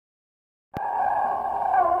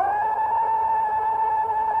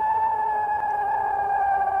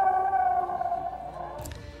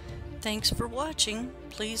Thanks for watching.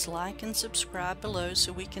 Please like and subscribe below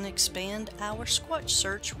so we can expand our Squatch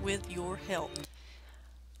search with your help.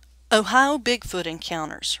 Ohio Bigfoot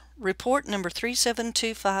Encounters. Report number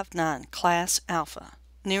 37259, Class Alpha.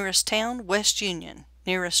 Nearest town, West Union.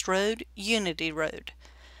 Nearest road, Unity Road.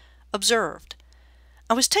 Observed.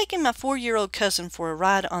 I was taking my 4-year-old cousin for a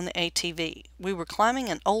ride on the ATV. We were climbing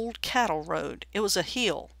an old cattle road. It was a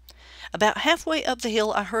hill. About halfway up the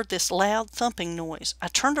hill, I heard this loud thumping noise. I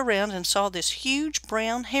turned around and saw this huge,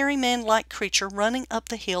 brown, hairy man-like creature running up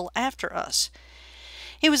the hill after us.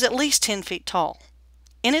 He was at least 10 feet tall.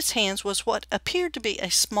 In its hands was what appeared to be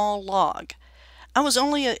a small log. I was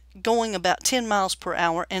only going about 10 miles per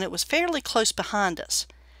hour, and it was fairly close behind us.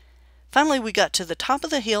 Finally, we got to the top of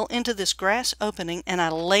the hill into this grass opening, and I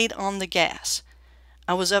laid on the gas.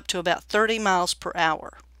 I was up to about 30 miles per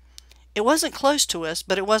hour. It wasn't close to us,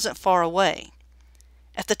 but it wasn't far away.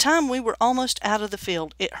 At the time we were almost out of the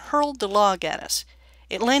field, it hurled the log at us.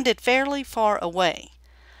 It landed fairly far away.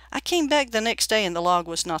 I came back the next day and the log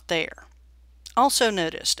was not there. Also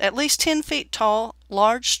noticed, at least 10 feet tall,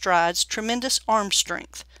 large strides, tremendous arm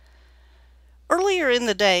strength. Earlier in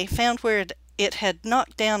the day, found where it had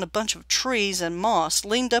knocked down a bunch of trees and moss,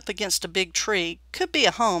 leaned up against a big tree. Could be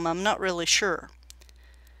a home, I'm not really sure.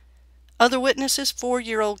 Other witnesses,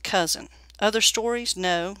 4-year-old cousin. Other stories,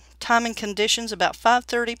 no. Time and conditions, about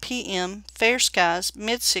 5:30 p.m., fair skies,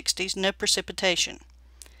 mid-60s, no precipitation.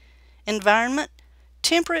 Environment,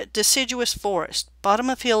 temperate deciduous forest.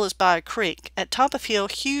 Bottom of hill is by a creek. At top of hill,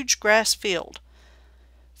 huge grass field.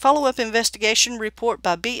 Follow-up investigation report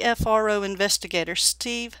by BFRO investigator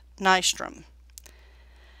Steve Nystrom.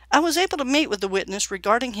 I was able to meet with the witness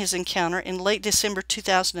regarding his encounter in late December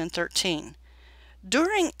 2013.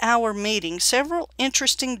 During our meeting, several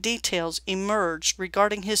interesting details emerged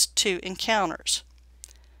regarding his 2 encounters.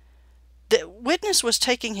 The witness was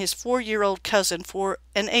taking his 4-year-old cousin for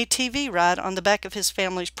an ATV ride on the back of his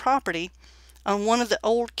family's property on one of the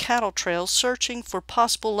old cattle trails, searching for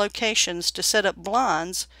possible locations to set up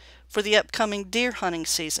blinds for the upcoming deer hunting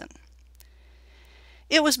season.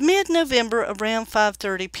 It was mid-November around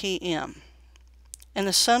 5:30 p.m. and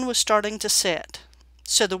the sun was starting to set.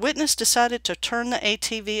 So the witness decided to turn the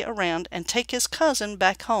ATV around and take his cousin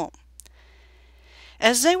back home.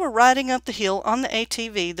 As they were riding up the hill on the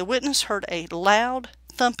ATV, the witness heard a loud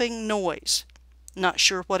thumping noise. Not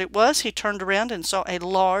sure what it was, he turned around and saw a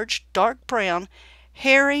large, dark brown,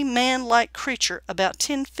 hairy, man-like creature about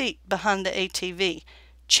 10 feet behind the ATV,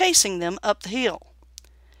 chasing them up the hill.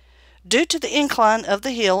 Due to the incline of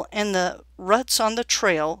the hill and the ruts on the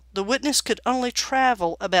trail, the witness could only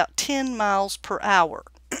travel about 10 miles per hour.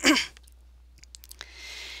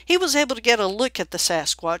 He was able to get a look at the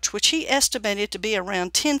Sasquatch, which he estimated to be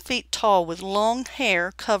around 10 feet tall with long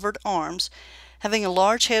hair, covered arms, having a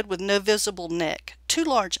large head with no visible neck, 2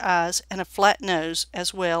 large eyes, and a flat nose,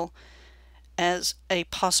 as well as a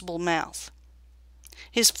possible mouth.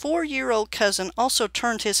 His 4-year-old cousin also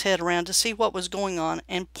turned his head around to see what was going on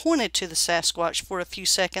and pointed to the Sasquatch for a few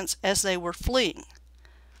seconds as they were fleeing.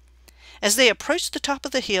 As they approached the top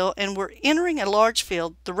of the hill and were entering a large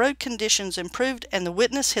field, the road conditions improved and the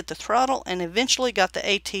witness hit the throttle and eventually got the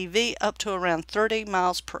ATV up to around 30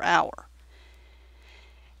 miles per hour.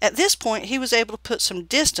 At this point, he was able to put some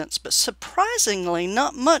distance, but surprisingly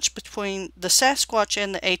not much, between the Sasquatch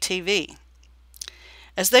and the ATV.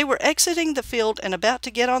 As they were exiting the field and about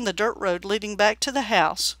to get on the dirt road leading back to the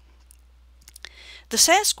house, the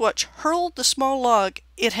Sasquatch hurled the small log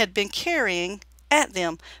it had been carrying at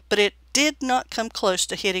them, but it did not come close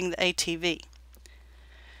to hitting the ATV.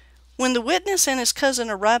 When the witness and his cousin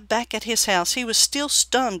arrived back at his house, he was still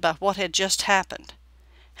stunned by what had just happened.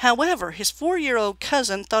 However, his 4-year-old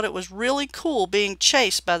cousin thought it was really cool being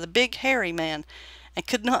chased by the big hairy man and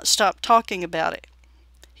could not stop talking about it.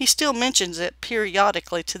 He still mentions it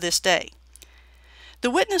periodically to this day. The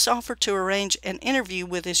witness offered to arrange an interview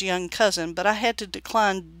with his young cousin, but I had to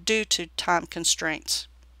decline due to time constraints.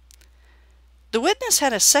 The witness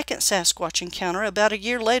had a second Sasquatch encounter about a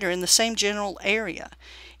year later in the same general area.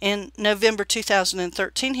 In November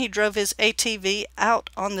 2013, he drove his ATV out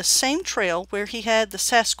on the same trail where he had the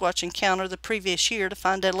Sasquatch encounter the previous year to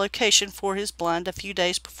find a location for his blind a few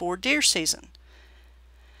days before deer season.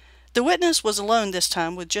 The witness was alone this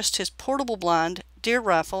time with just his portable blind, deer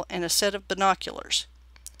rifle, and a set of binoculars.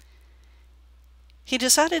 He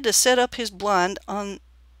decided to set up his blind on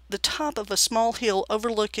the top of a small hill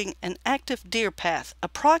overlooking an active deer path,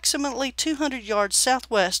 approximately 200 yards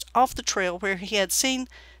southwest off the trail where he had seen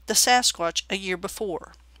the Sasquatch a year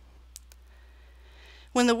before.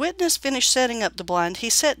 When the witness finished setting up the blind, he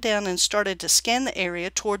sat down and started to scan the area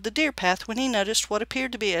toward the deer path when he noticed what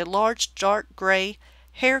appeared to be a large, dark gray,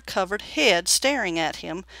 hair-covered head staring at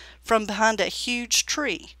him from behind a huge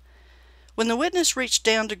tree. When the witness reached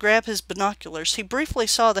down to grab his binoculars, he briefly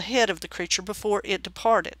saw the head of the creature before it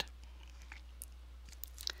departed.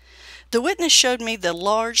 The witness showed me the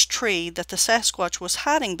large tree that the Sasquatch was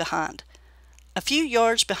hiding behind. A few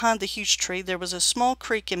yards behind the huge tree there was a small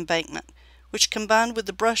creek embankment, which combined with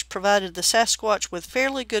the brush provided the Sasquatch with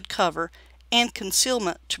fairly good cover and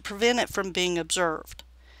concealment to prevent it from being observed.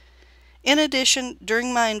 In addition,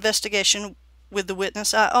 during my investigation with the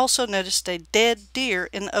witness, I also noticed a dead deer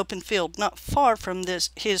in the open field not far from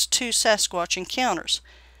his two Sasquatch encounters.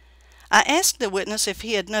 I asked the witness if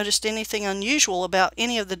he had noticed anything unusual about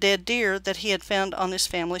any of the dead deer that he had found on his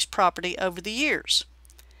family's property over the years.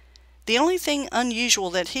 The only thing unusual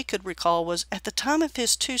that he could recall was at the time of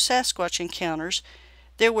his two Sasquatch encounters,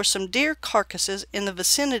 there were some deer carcasses in the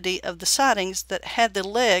vicinity of the sightings that had the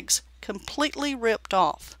legs completely ripped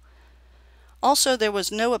off. Also, there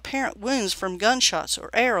was no apparent wounds from gunshots or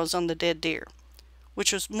arrows on the dead deer,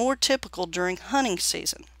 which was more typical during hunting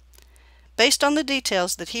season. Based on the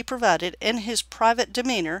details that he provided and his private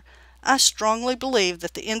demeanor, I strongly believe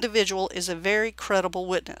that the individual is a very credible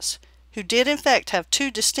witness, who did in fact have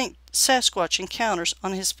two distinct Sasquatch encounters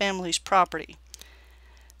on his family's property.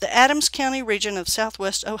 The Adams County region of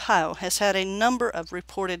southwest Ohio has had a number of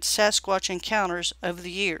reported Sasquatch encounters over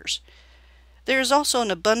the years. There is also an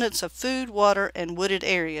abundance of food, water, and wooded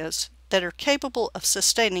areas that are capable of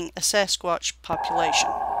sustaining a Sasquatch population.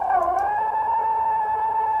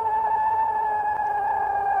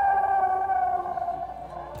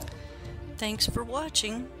 Thanks for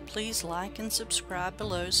watching. Please like and subscribe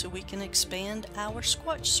below so we can expand our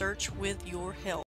Squatch search with your help.